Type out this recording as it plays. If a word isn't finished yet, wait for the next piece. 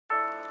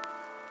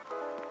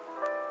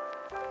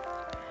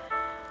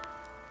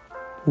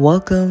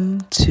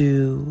Welcome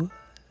to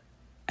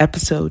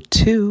episode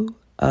 2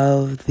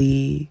 of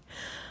the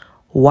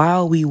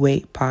While We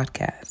Wait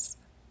podcast.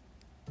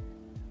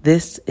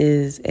 This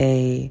is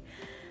a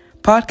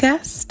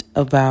podcast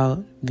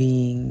about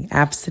being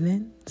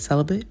abstinent,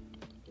 celibate,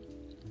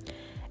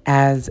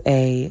 as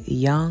a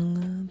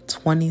young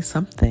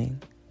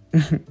 20-something.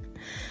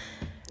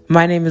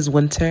 My name is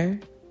Winter.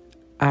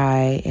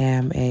 I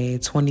am a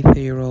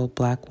 23-year-old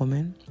Black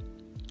woman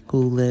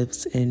who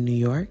lives in New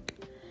York,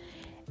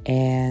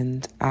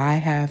 and I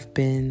have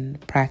been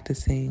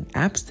practicing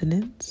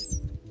abstinence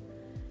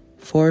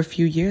for a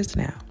few years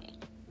now.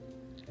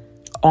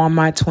 On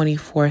my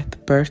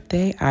 24th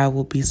birthday, I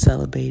will be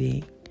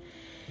celebrating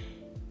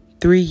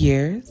 3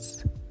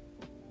 years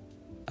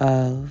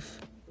of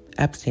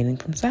abstaining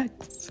from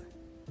sex.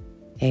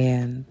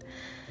 And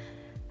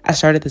I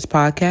started this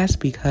podcast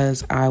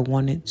because I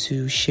wanted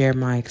to share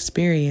my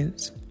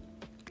experience,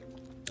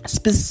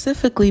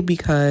 specifically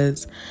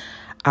because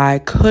I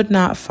could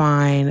not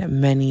find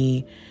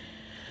many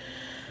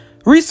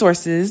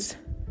resources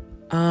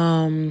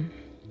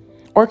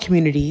or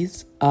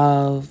communities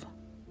of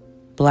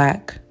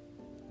Black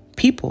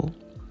people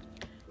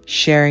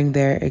sharing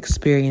their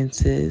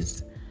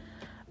experiences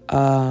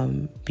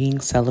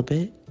being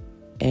celibate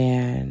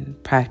and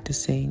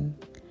practicing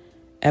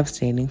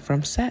abstaining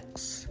from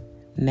sex.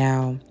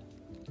 Now,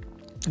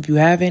 if you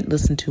haven't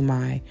listened to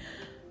my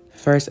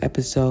first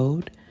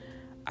episode,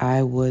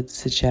 I would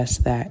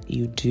suggest that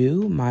you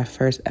do. My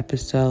first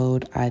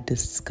episode, I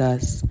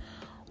discuss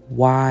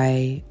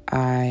why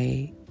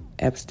I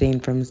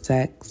abstain from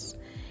sex,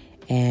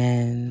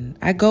 and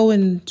I go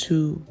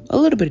into a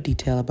little bit of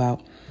detail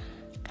about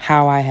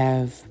how I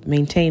have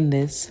maintained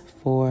this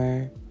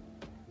for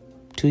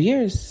 2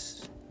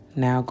 years,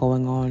 now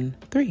going on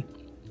 3.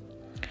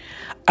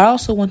 I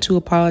also want to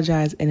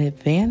apologize in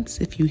advance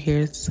if you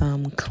hear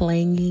some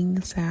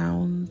clanging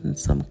sounds and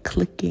some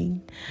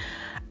clicking.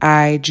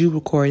 I do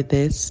record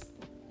this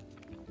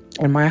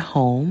in my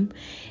home,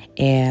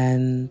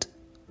 and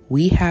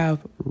we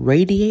have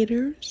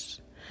radiators.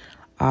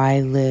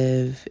 I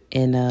live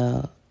in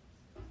a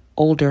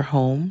older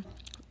home,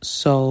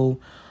 so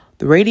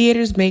the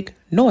radiators make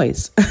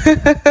noise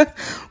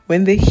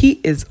when the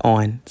heat is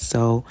on.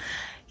 So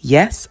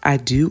yes, I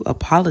do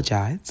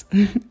apologize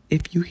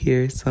if you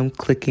hear some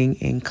clicking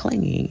and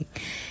clanging.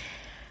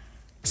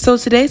 So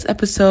today's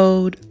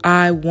episode,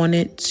 I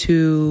wanted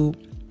to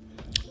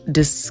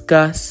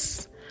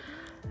discuss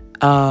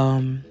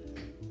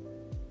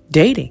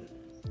dating,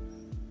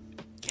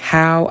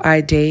 how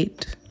I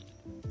date,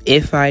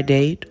 if I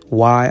date,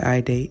 why I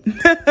date,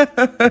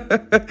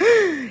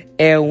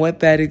 and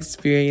what that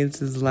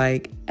experience is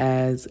like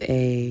as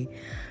a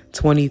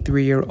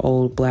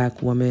 23-year-old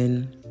Black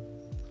woman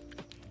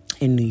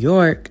in New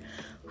York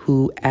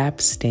who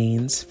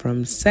abstains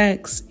from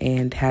sex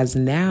and has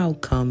now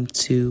come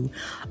to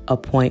a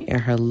point in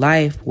her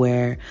life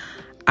where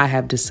I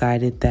have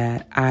decided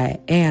that I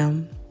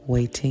am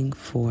waiting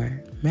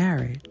for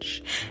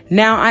marriage.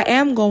 Now, I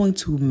am going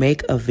to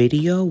make a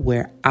video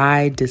where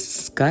I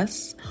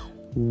discuss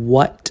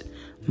what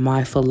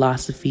my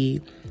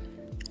philosophy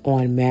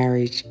on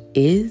marriage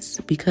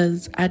is,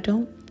 because I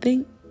don't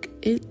think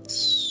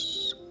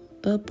it's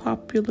the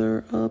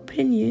popular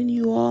opinion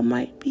you all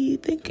might be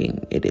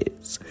thinking it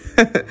is.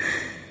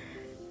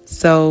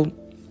 So,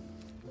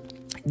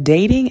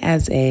 dating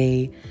as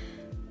a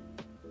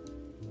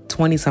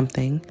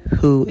 20-something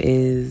who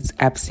is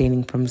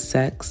abstaining from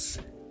sex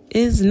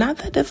is not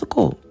that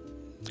difficult,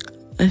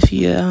 if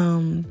you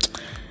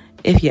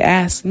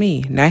ask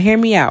me. Now hear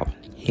me out.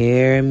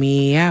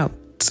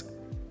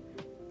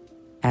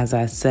 As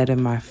I said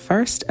in my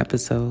first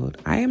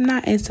episode, I am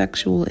not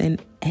asexual in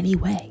any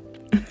way.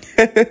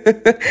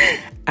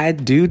 I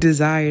do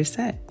desire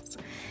sex,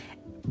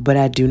 but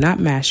I do not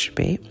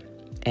masturbate.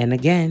 And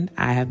again,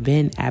 I have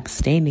been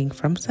abstaining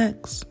from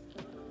sex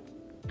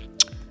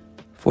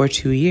for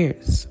 2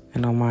 years.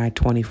 And on my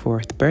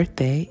 24th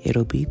birthday,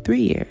 it'll be 3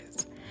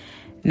 years.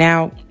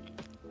 Now,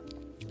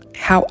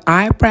 how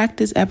I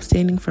practice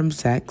abstaining from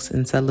sex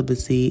and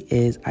celibacy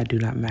is I do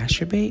not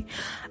masturbate.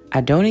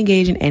 I don't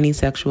engage in any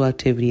sexual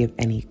activity of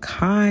any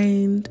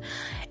kind.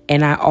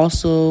 And I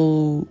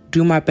also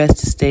do my best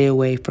to stay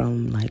away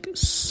from like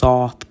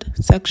soft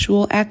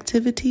sexual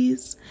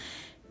activities.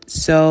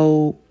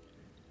 So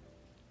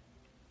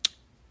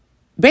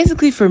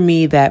basically for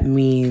me, that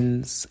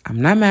means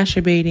I'm not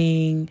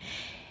masturbating.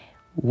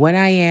 When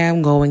I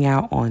am going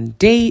out on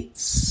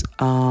dates,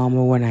 or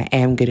when I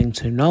am getting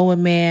to know a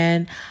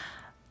man,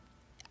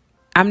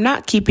 I'm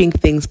not keeping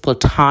things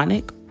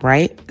platonic,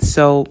 right?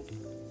 So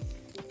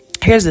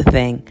here's the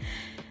thing.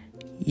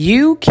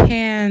 You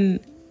can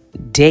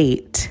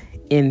date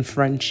in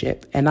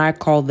friendship, and I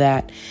call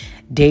that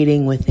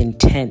dating with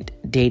intent,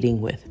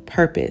 dating with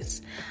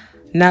purpose.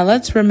 Now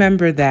let's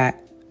remember that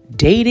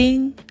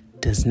dating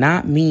does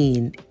not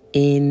mean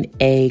in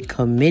a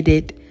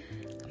committed,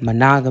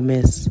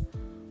 monogamous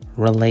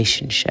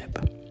relationship.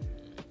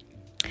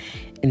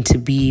 And to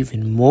be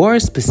even more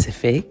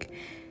specific,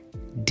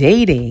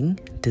 dating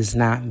does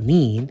not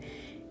mean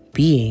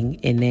being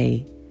in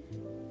a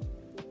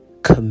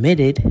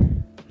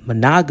committed,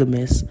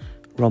 monogamous,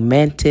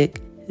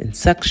 romantic, and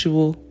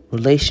sexual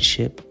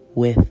relationship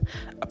with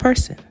a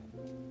person.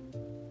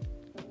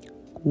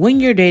 When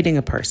you're dating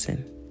a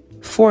person,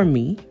 for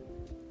me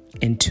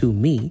and to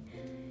me,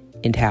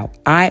 and how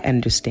I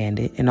understand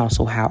it, and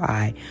also how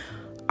I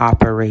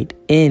operate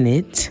in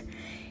it,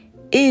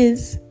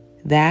 is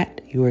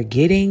that you are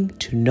getting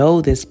to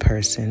know this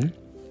person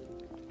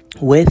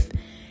with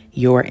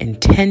your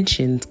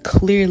intentions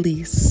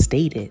clearly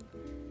stated.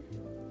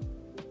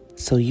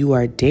 So you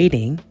are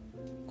dating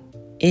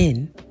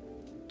in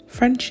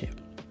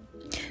friendship.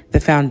 The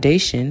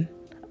foundation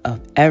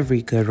of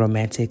every good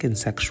romantic and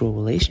sexual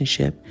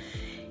relationship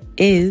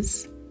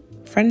is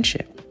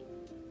friendship.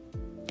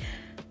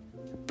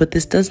 But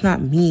this does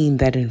not mean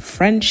that in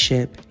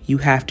friendship you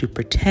have to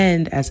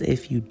pretend as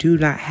if you do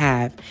not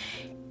have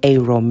a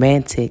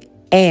romantic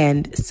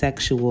and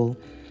sexual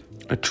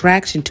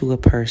attraction to a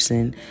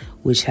person,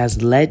 which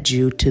has led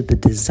you to the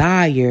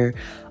desire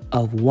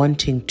of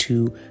wanting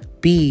to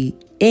be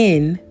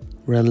in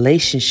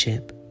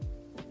relationship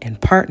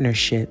and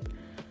partnership,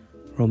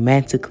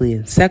 romantically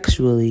and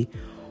sexually,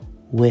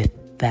 with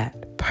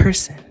that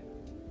person.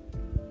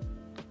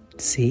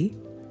 See?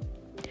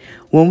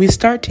 When we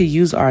start to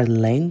use our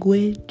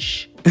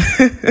language,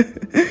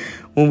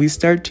 when we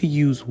start to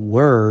use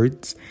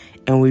words,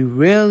 and we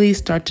really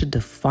start to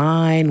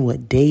define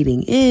what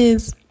dating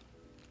is,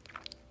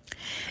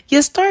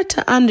 you start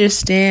to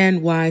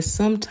understand why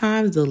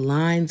sometimes the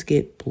lines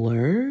get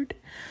blurred,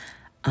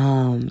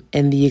 and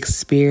the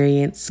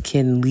experience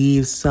can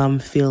leave some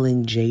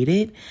feeling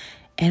jaded.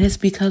 And it's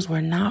because we're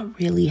not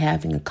really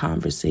having a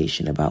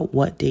conversation about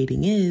what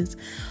dating is,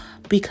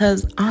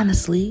 because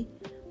honestly,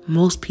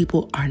 most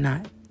people are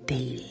not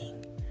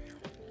dating.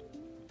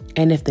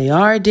 And if they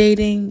are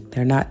dating,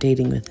 they're not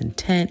dating with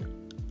intent,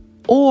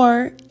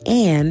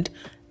 and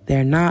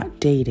they're not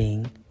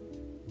dating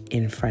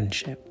in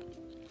friendship.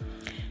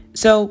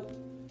 So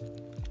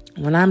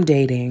when I'm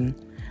dating,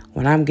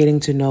 when I'm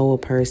getting to know a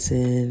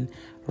person,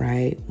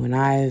 right? When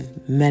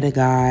I've met a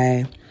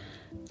guy,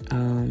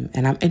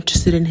 and I'm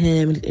interested in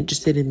him, and he's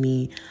interested in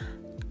me,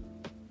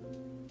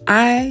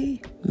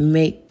 I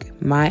make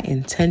my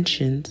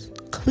intentions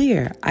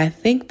clear. I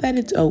think that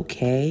it's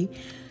okay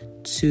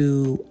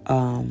to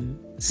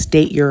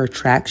state your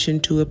attraction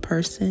to a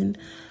person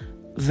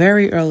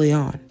very early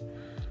on.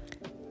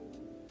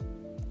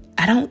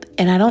 I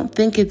don't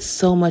think it's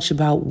so much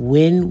about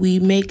when we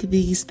make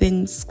these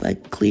things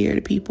like clear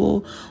to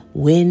people,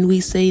 when we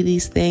say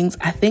these things.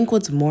 I think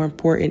what's more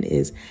important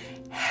is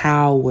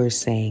how we're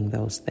saying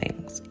those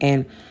things.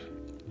 And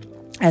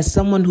as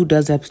someone who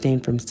does abstain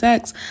from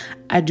sex,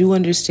 I do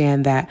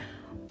understand that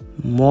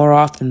more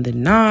often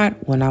than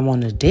not, when I'm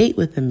on a date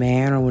with a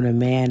man, or when a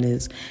man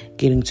is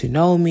getting to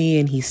know me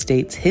and he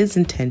states his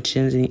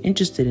intentions and he's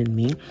interested in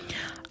me,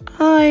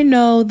 I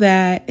know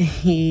that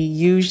he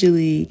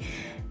usually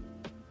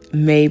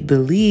may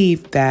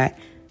believe that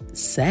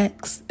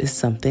sex is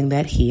something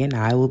that he and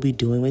I will be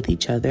doing with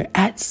each other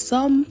at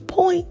some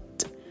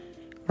point,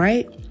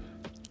 right?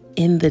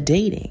 In the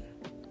dating.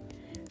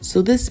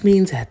 So this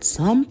means at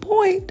some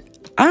point,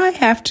 I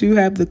have to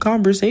have the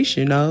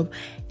conversation of,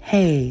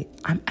 hey,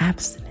 I'm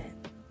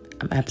abstinent.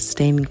 I'm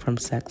abstaining from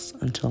sex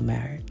until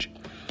marriage.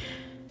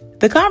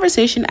 The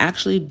conversation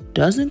actually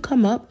doesn't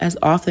come up as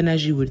often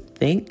as you would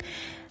think.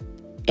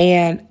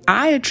 And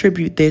I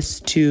attribute this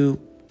to,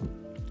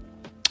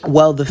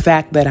 well, the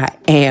fact that I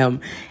am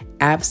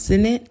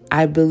abstinent.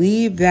 I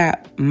believe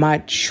that my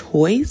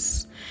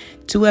choice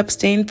to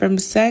abstain from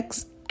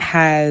sex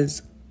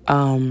has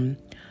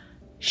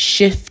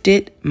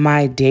shifted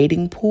my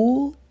dating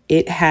pool.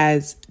 It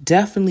has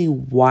definitely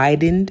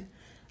widened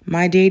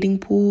my dating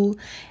pool,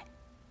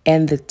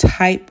 and the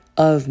type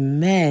of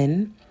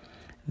men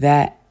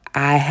that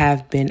I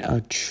have been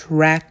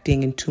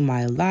attracting into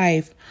my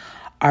life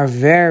are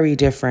very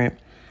different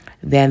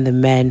than the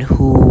men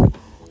who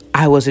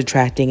I was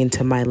attracting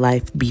into my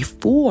life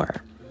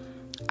before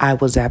I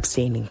was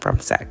abstaining from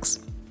sex.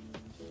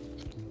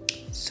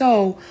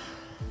 So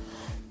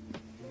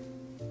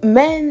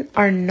men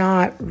are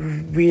not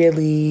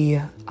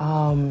really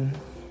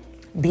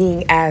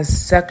being as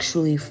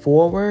sexually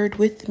forward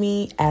with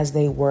me as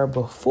they were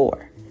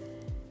before.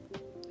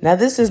 Now,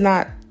 this is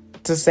not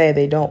to say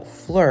they don't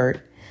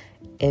flirt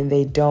and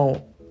they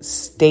don't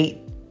state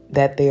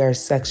that they are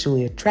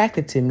sexually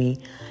attracted to me.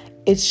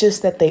 It's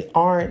just that they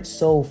aren't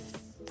so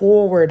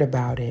forward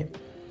about it.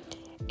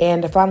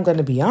 And if I'm going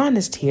to be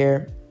honest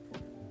here,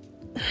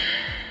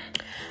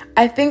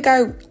 I think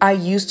I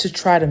used to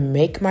try to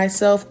make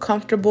myself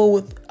comfortable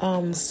with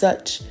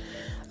such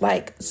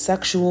like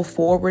sexual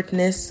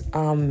forwardness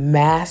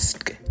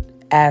masked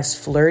as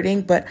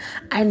flirting, but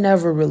I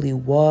never really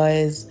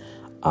was.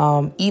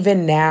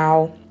 Even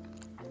now,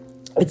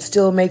 it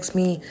still makes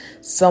me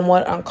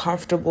somewhat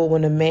uncomfortable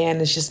when a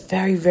man is just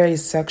very, very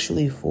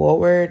sexually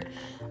forward,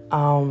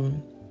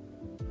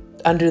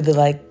 under the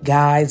like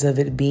guise of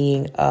it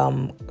being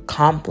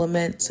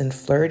compliments and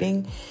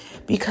flirting.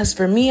 Because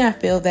for me, I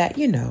feel that,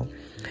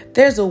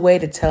 There's a way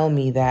to tell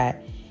me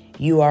that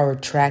you are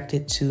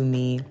attracted to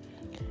me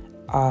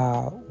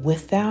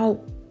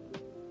without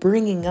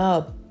bringing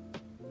up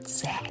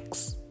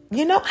sex.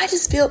 I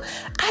just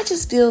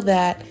feel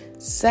that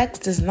sex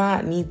does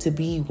not need to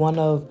be one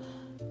of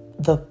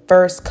the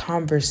first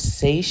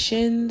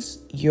conversations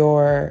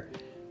you're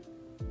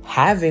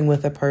having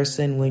with a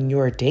person when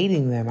you're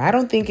dating them. I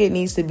don't think it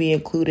needs to be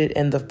included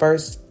in the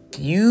first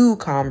few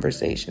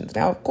conversations.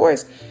 Now, of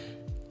course,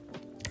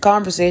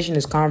 conversation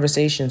is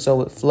conversation,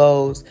 so it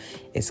flows,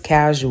 it's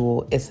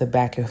casual, it's a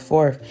back and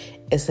forth,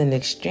 it's an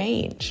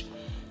exchange.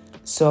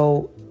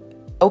 So,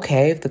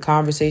 okay, if the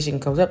conversation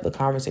comes up, the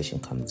conversation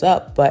comes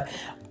up. But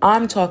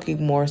I'm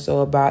talking more so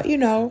about,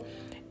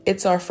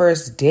 it's our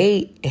first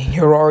date and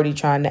you're already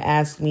trying to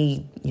ask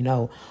me,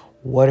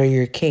 what are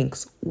your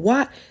kinks?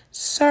 What?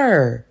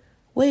 Sir,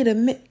 wait a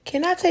minute.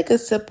 Can I take a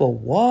sip of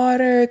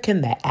water?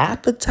 Can the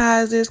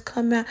appetizers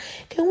come out?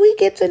 Can we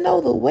get to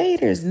know the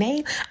waiter's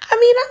name? I'm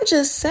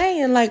just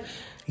saying,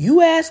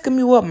 you asking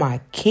me what my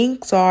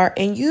kinks are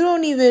and you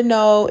don't even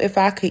know if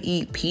I could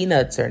eat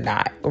peanuts or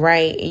not,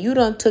 right? And you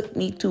done took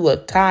me to a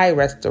Thai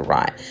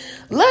restaurant.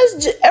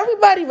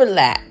 Everybody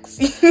relax.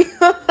 You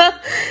get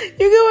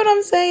what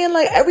I'm saying?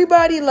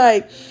 Everybody,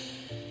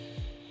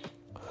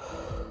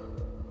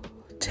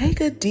 take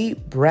a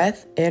deep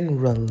breath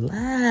and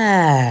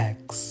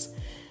relax.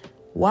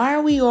 Why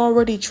are we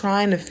already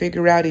trying to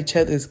figure out each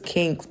other's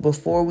kinks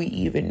before we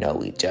even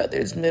know each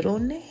other's middle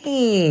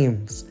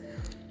names?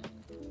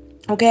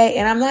 Okay,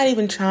 and I'm not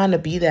even trying to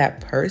be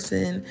that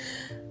person.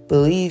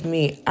 Believe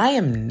me, I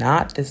am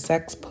not the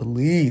sex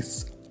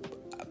police.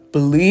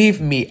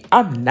 Believe me,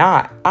 I'm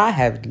not. I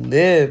have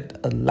lived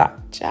a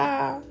lot,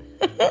 child.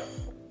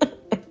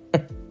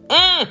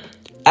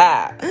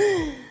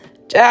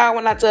 Child,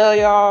 when I tell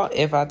y'all,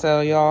 if I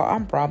tell y'all,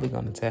 I'm probably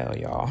going to tell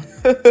y'all.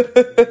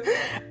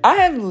 I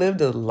have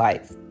lived a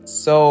life.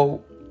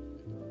 So,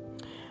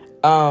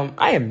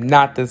 I am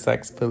not the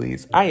sex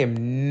police. I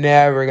am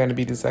never going to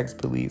be the sex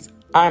police.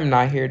 I'm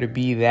not here to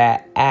be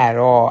that at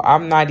all.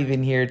 I'm not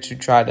even here to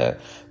try to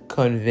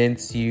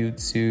convince you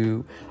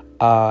to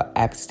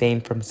abstain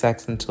from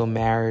sex until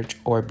marriage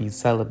or be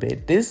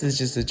celibate. This is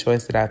just a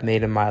choice that I've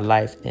made in my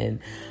life, and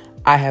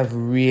I have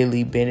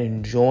really been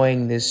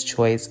enjoying this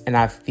choice, and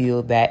I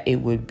feel that it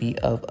would be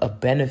of a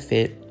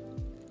benefit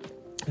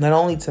not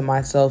only to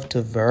myself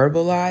to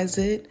verbalize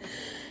it,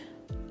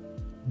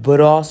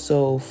 but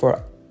also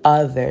for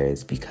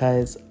others,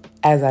 because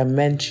as I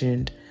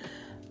mentioned,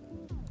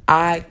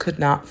 I could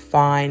not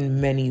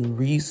find many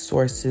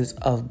resources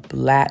of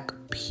Black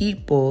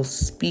people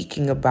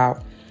speaking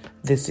about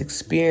this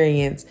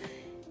experience,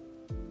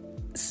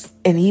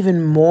 and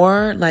even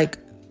more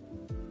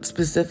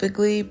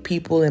specifically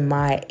people in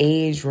my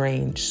age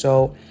range.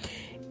 So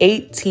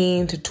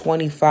 18 to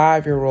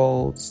 25 year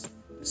olds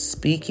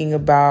speaking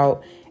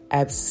about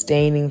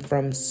abstaining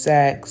from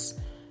sex,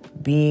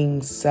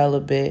 being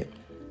celibate,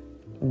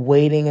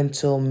 waiting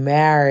until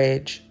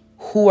marriage,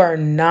 who are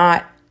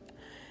not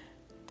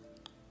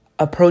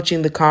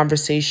approaching the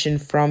conversation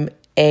from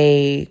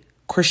a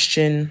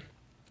Christian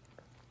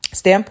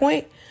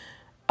standpoint,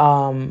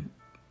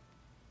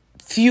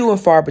 few and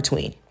far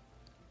between,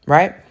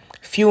 right?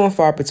 Few and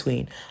far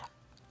between.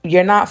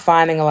 You're not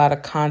finding a lot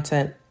of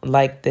content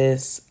like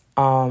this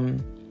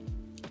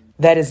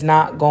that is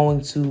not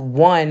going to,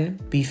 one,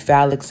 be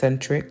phallic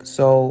centric.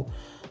 So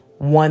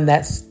one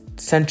that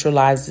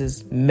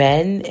centralizes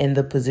men in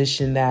the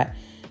position that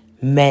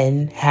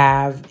men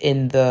have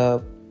in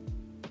the,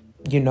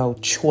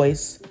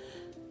 choice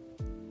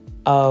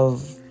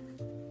of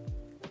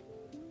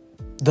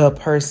the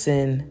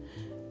person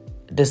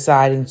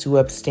deciding to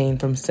abstain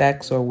from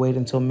sex or wait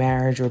until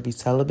marriage or be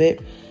celibate.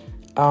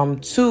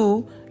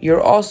 Two, you're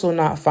also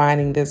not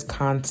finding this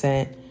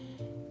content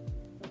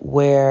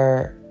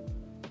where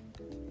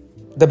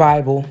the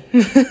Bible,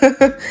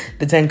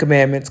 the Ten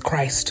Commandments,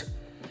 Christ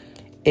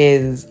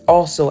is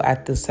also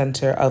at the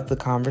center of the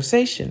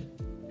conversation.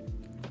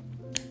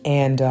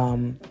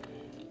 And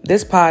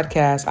this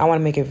podcast, I want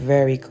to make it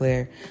very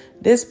clear.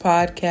 This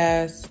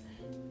podcast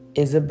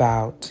is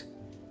about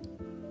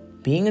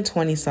being a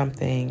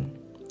 20-something,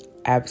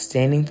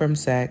 abstaining from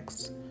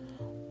sex,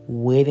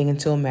 waiting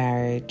until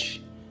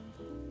marriage,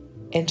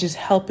 and just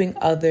helping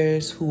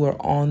others who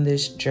are on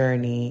this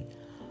journey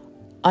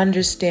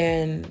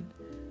understand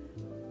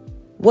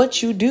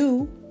what you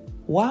do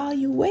while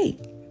you wait,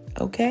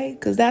 okay?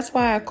 Because that's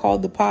why I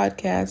called the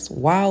podcast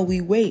While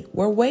We Wait.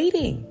 We're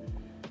waiting.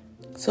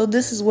 So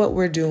this is what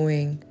we're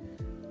doing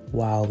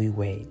while we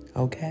wait,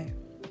 okay?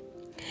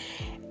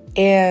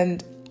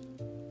 And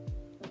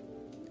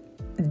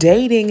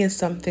dating is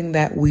something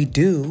that we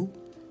do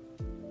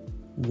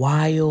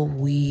while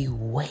we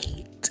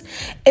wait.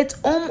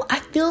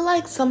 I feel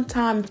like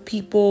sometimes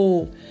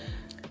people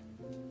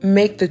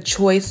make the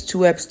choice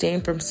to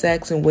abstain from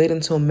sex and wait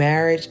until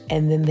marriage,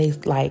 and then they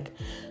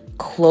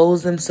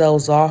close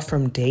themselves off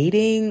from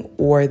dating,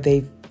 or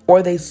they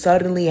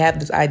suddenly have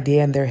this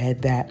idea in their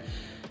head that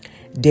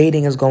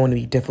dating is going to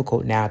be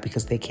difficult now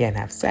because they can't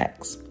have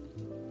sex.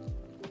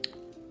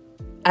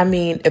 I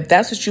mean, if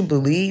that's what you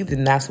believe,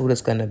 then that's what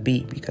it's going to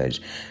be, because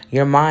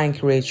your mind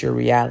creates your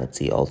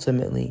reality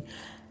ultimately.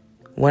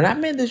 When I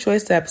made the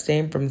choice to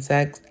abstain from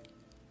sex,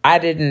 I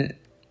didn't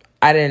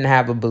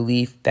have a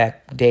belief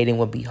that dating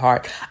would be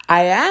hard.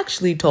 I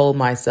actually told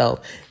myself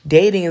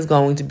dating is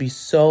going to be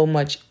so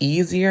much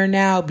easier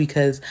now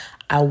because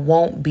I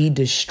won't be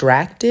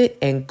distracted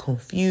and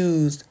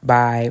confused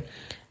by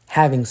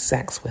having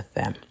sex with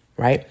them,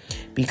 right?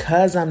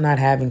 Because I'm not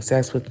having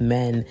sex with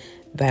men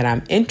that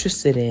I'm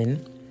interested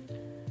in,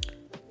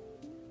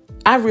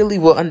 I really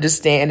will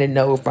understand and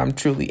know if I'm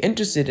truly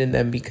interested in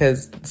them,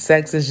 because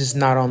sex is just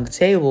not on the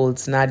table.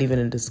 It's not even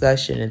a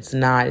discussion. It's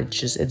not.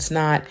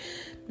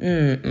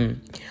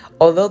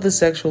 Although the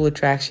sexual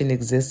attraction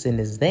exists and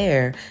is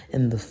there,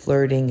 and the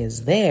flirting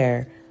is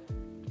there,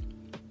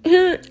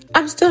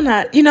 I'm still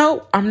not,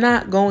 I'm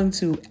not going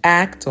to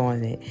act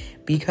on it,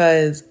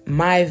 because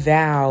my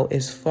vow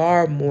is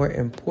far more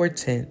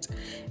important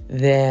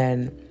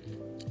than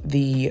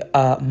the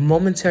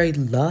momentary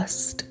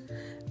lust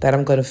that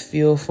I'm going to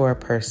feel for a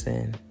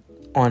person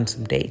on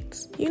some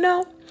dates.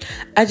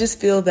 I just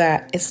feel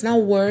that it's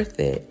not worth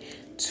it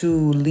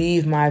to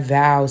leave my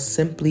vows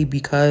simply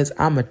because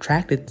I'm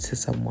attracted to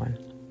someone.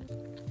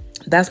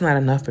 That's not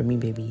enough for me,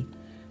 baby.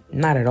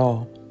 Not at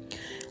all.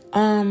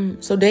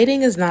 So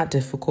dating is not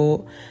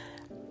difficult.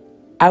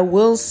 I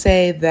will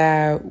say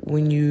that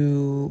when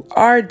you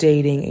are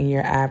dating and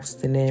you're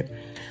abstinent,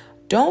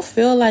 don't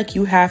feel like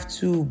you have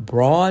to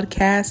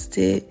broadcast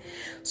it.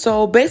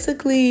 So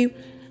basically,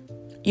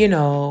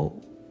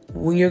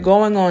 when you're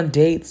going on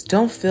dates,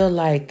 don't feel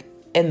like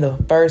in the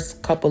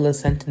first couple of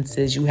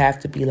sentences you have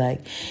to be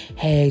like,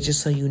 hey,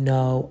 just so you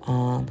know,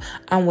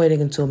 I'm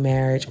waiting until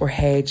marriage, or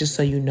hey, just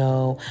so you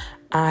know,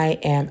 I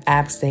am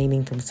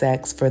abstaining from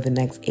sex for the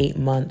next 8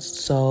 months.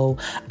 So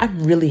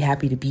I'm really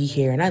happy to be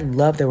here. And I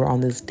love that we're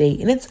on this date.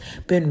 And it's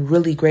been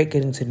really great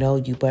getting to know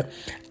you. But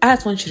I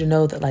just want you to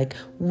know that,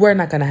 we're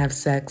not going to have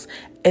sex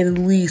at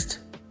least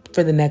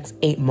for the next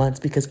 8 months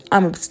because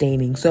I'm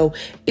abstaining. So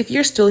if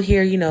you're still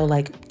here,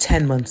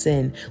 10 months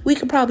in, we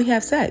could probably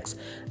have sex.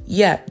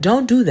 Yeah,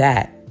 don't do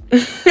that.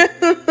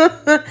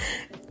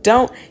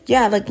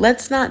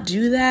 Let's not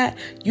do that.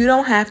 You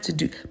don't have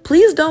to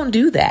please don't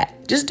do that.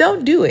 Just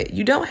don't do it.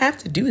 You don't have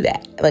to do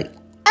that,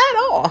 at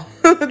all.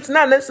 It's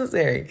not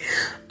necessary.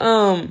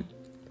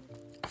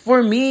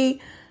 For me,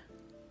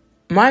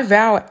 my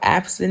vow of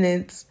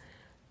abstinence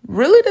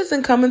really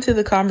doesn't come into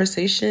the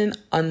conversation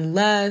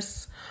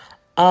unless,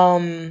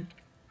 unless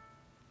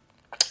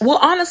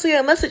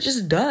it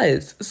just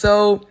does.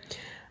 So,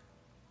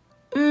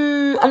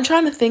 I'm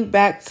trying to think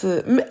back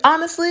to,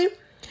 honestly,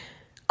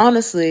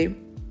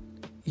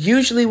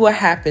 usually what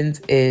happens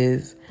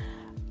is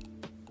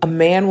a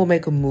man will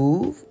make a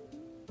move,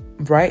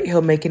 right?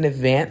 He'll make an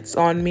advance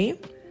on me.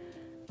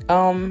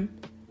 And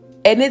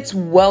it's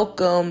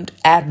welcomed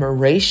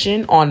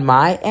admiration on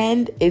my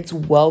end. It's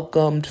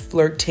welcomed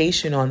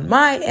flirtation on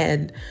my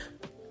end.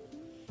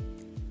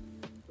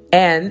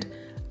 And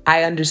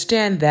I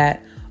understand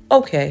that,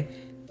 okay,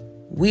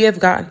 we have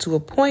gotten to a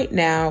point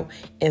now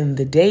in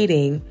the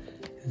dating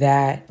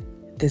that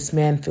this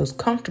man feels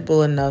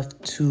comfortable enough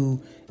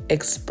to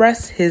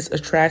express his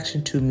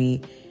attraction to me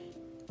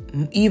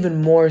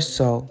even more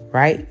so,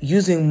 right?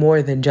 Using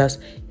more than just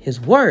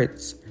his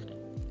words.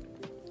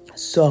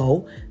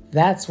 So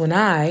that's when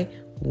I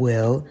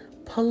will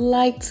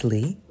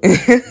politely,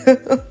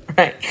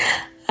 right?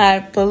 I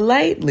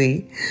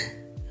politely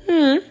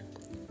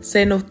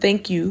say no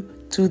thank you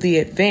to the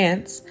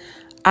advance.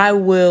 I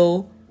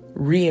will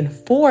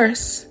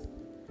reinforce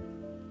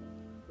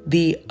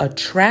the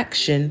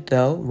attraction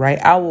though, right?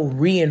 I'll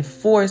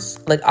reinforce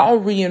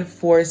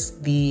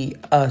the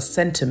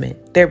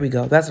sentiment. There we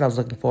go. That's what I was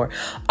looking for.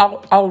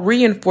 I'll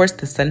reinforce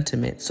the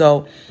sentiment.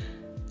 So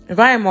if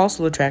I am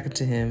also attracted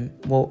to him,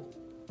 well,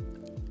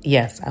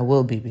 yes, I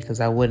will be, because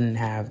I'm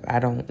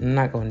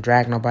not going to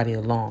drag nobody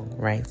along,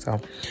 right?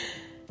 So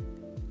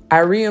I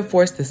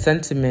reinforce the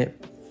sentiment.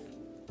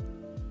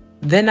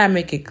 Then I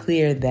make it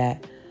clear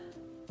that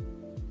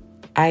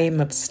I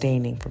am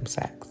abstaining from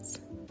sex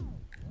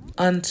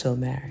until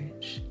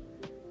marriage.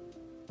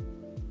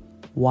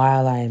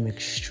 While I am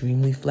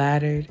extremely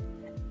flattered,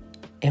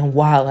 and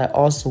while I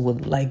also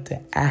would like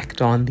to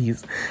act on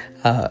these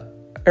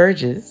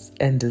urges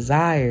and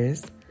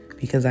desires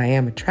because I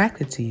am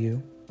attracted to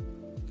you,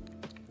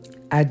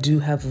 I do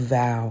have a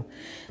vow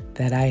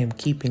that I am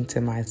keeping to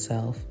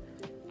myself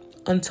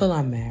until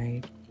I'm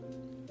married.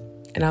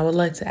 And I would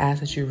like to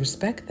ask that you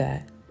respect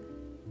that,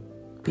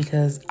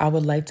 because I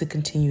would like to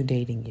continue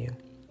dating you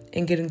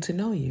and getting to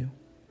know you.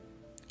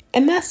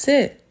 And that's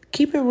it.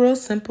 Keep it real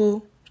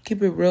simple.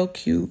 Keep it real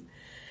cute.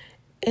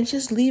 And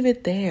just leave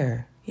it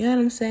there. You know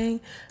what I'm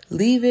saying?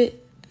 Leave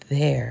it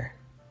there.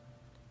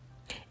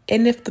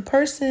 And if the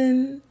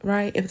person,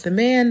 right, if the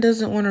man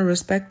doesn't want to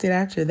respect it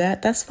after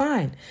that, that's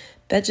fine.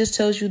 That just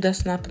tells you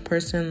that's not the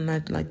person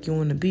like you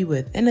want to be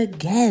with. And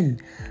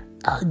again,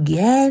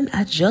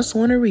 I just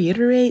want to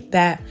reiterate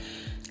that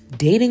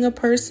dating a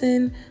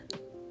person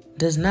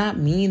does not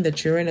mean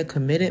that you're in a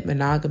committed,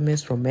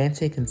 monogamous,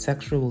 romantic, and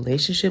sexual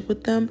relationship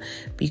with them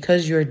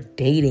because you're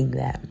dating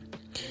them.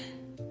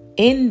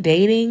 In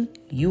dating,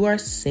 you are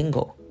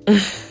single.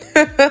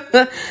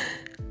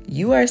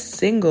 You are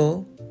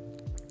single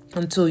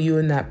until you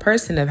and that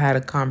person have had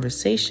a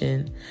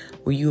conversation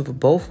where you have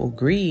both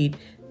agreed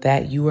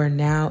that you are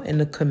now in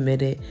a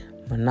committed,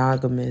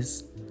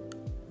 monogamous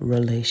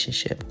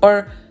relationship,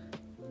 or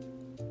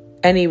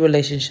any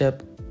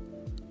relationship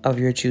of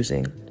your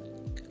choosing.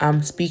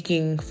 I'm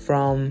speaking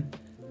from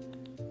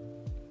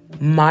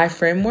my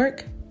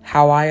framework,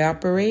 how I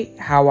operate,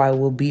 how I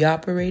will be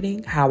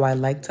operating, how I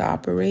like to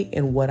operate,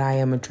 and what I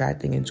am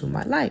attracting into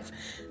my life.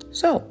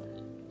 So,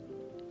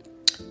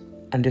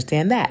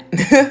 understand that.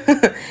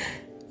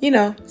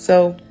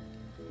 So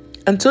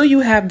until you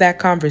have that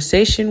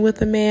conversation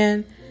with a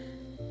man,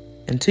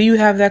 until you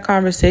have that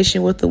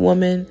conversation with a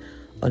woman,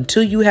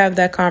 until you have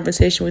that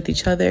conversation with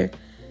each other,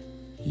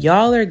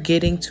 y'all are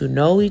getting to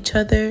know each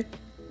other.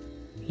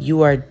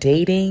 You are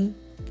dating.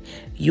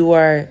 You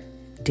are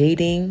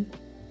dating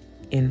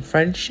in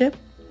friendship.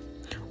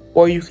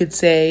 Or you could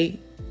say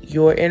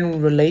you're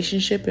in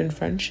relationship and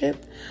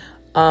friendship.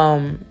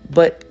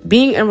 But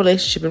being in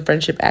relationship and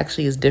friendship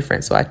actually is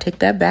different. So I take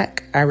that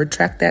back. I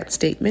retract that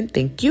statement.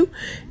 Thank you.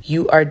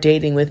 You are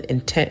dating with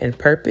intent and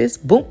purpose.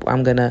 Boom.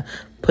 I'm going to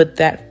put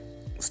that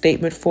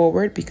statement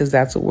forward because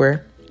that's what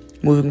we're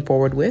moving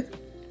forward with.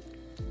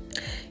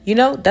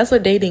 That's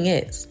what dating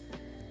is.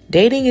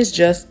 Dating is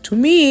just, to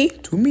me,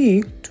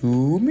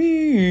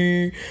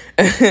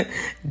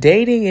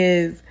 dating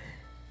is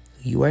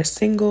you are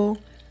single,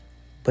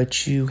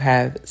 but you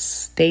have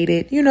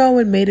stated,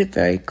 and made it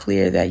very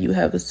clear that you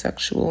have a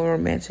sexual or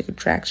romantic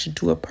attraction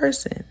to a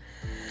person.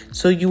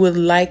 So you would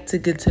like to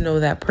get to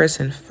know that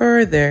person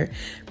further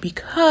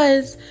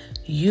because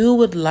you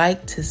would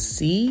like to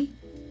see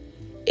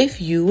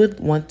if you would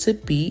want to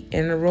be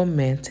in a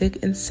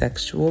romantic and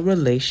sexual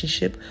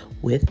relationship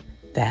with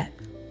that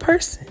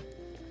person.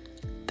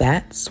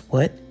 That's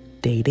what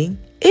dating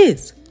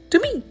is to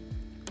me.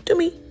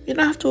 You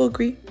don't have to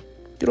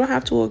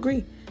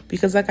agree.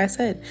 Because like I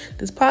said,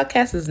 this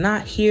podcast is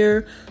not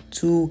here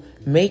to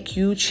make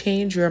you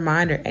change your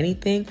mind or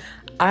anything.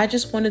 I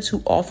just wanted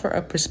to offer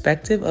a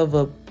perspective of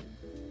a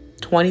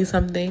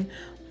 20-something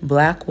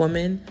Black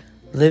woman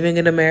living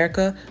in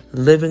America,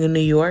 living in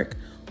New York,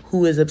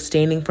 who is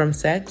abstaining from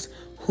sex,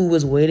 who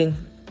is waiting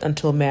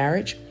until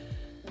marriage,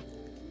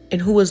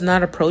 and who is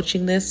not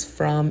approaching this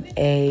from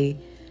a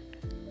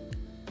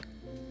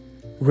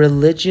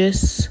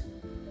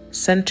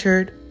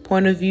religious-centered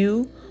point of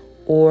view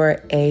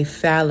or a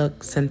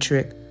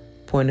phallic-centric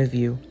point of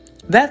view.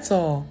 That's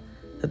all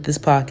that this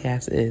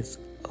podcast is.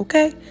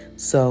 Okay?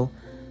 So,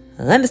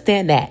 I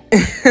understand that.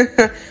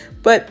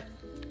 But,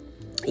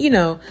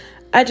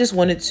 I just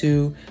wanted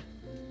to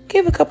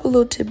give a couple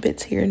little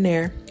tidbits here and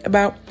there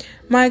about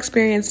my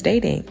experience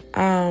dating.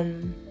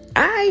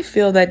 I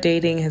feel that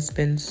dating has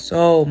been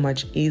so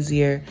much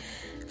easier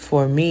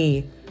for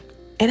me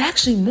and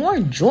actually more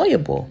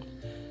enjoyable.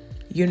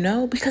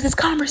 Because it's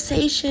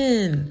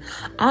conversation.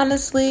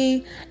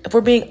 Honestly, if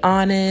we're being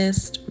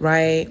honest,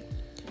 right?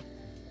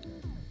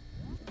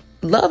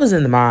 Love is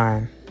in the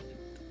mind.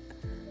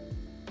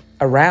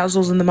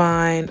 Arousal's in the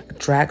mind.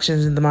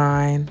 Attraction's in the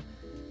mind.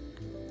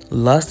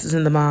 Lust is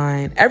in the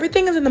mind.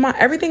 Everything is in the mind.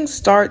 Everything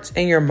starts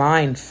in your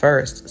mind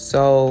first.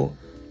 So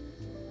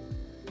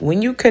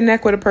when you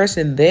connect with a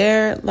person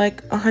there,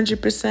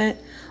 100%,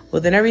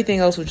 well, then everything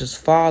else will just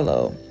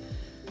follow.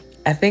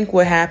 I think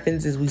what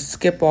happens is we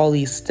skip all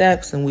these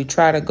steps and we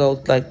try to go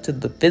to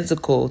the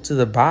physical, to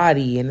the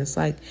body. And it's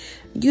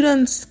you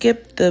done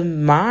skip the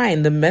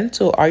mind, the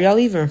mental. Are y'all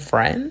even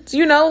friends?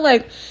 Yes,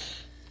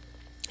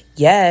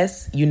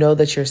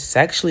 that you're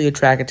sexually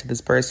attracted to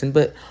this person,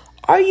 but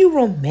are you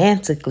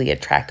romantically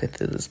attracted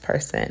to this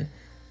person?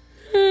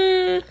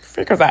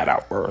 Figure that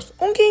out first.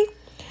 Okay.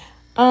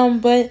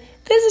 But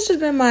this has just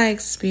been my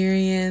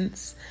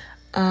experience.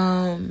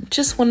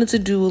 Just wanted to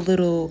do a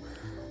little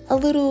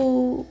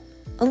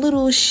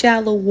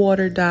shallow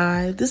water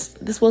dive.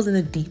 This wasn't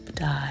a deep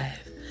dive.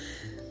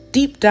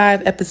 Deep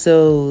dive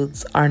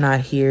episodes are not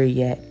here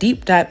yet.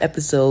 Deep dive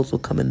episodes will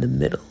come in the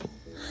middle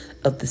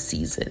of the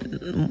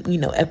season.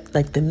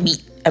 Like the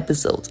meat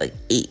episodes,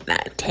 8, 9,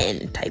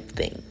 10 type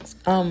things.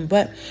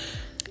 But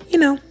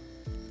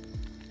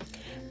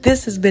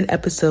this has been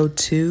episode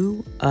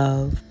 2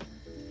 of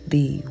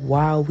the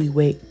While We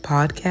Wait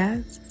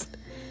podcast.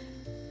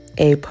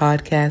 A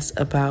podcast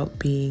about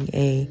being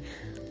a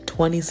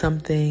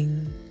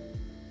 20-something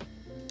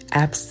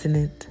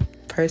abstinent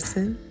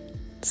person,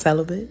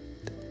 celibate,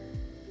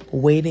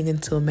 waiting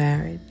until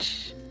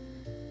marriage.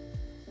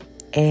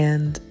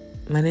 And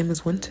my name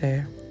is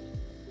Winter.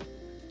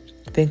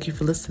 Thank you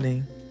for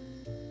listening.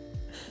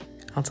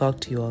 I'll talk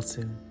to you all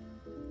soon.